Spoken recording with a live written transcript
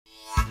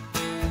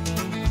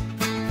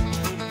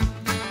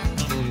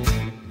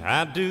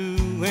I'd do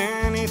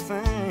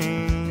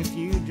anything if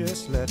you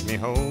just let me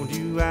hold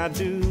you. I'd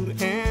do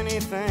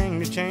anything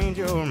to change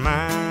your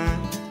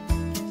mind.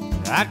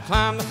 I'd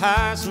climb the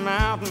highest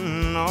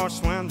mountain or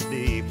swim the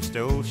deepest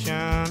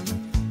ocean.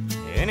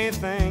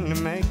 Anything to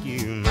make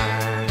you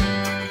mine.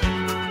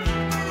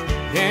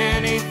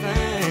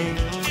 Anything,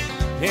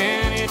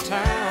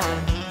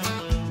 anytime,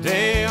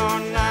 day or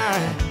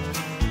night,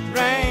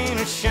 rain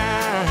or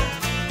shine.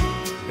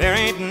 There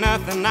ain't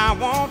nothing I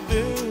won't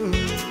do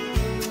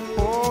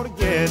to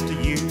get to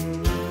you.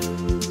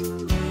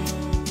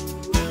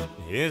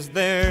 Is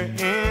there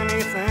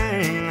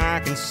anything I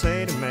can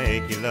say to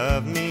make you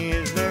love me?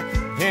 Is there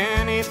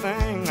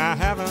anything I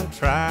haven't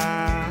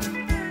tried?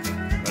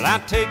 Well,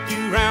 I'd take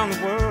you around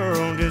the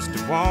world just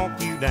to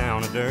walk you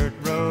down a dirt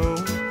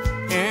road.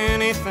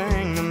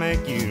 Anything to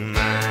make you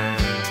mine.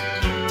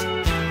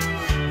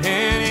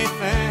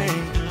 Anything,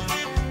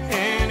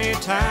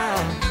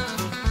 anytime,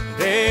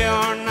 day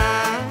or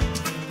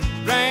night,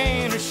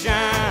 rain or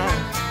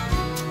shine.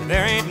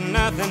 There ain't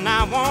nothing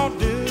I won't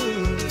do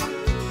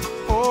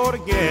to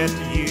get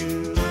to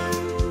you.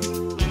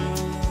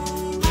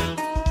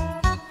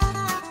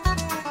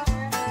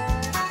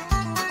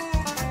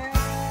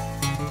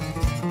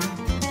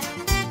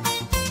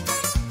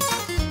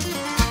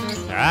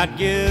 I'd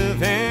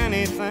give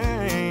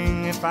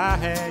anything if I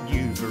had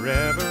you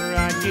forever.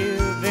 I'd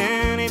give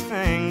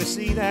anything to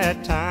see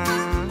that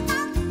time.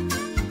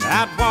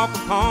 I'd walk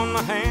upon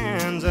my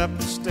hands up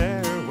the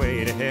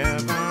stairway to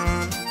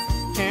heaven.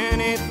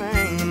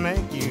 Anything to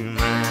make you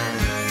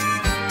mine.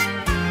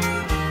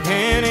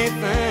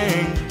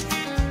 Anything,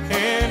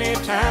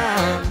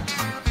 anytime,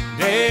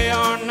 day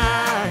or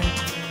night,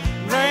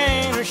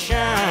 rain or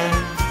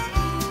shine.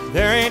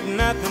 There ain't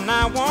nothing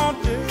I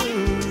won't do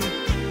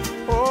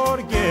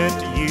to get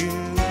to you.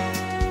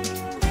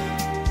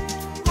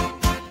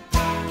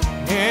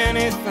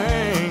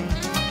 Anything,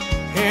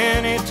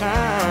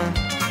 anytime,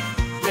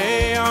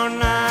 day or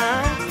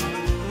night,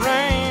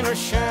 rain or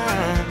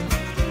shine.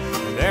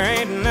 There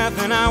ain't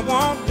nothing I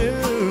won't do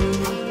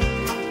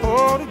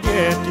to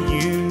get to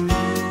you.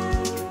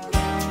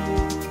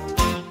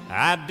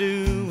 I'd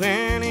do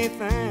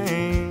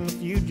anything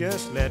if you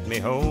just let me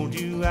hold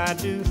you. I'd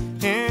do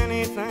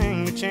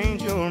anything to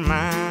change your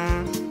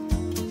mind.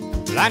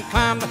 Well, I'd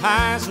climb the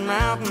highest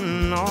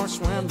mountain or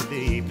swim the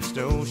deepest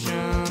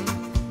ocean.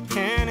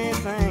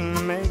 Anything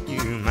to make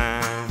you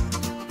mine.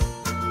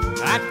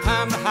 I'd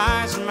climb the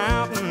highest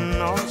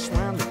mountain or swim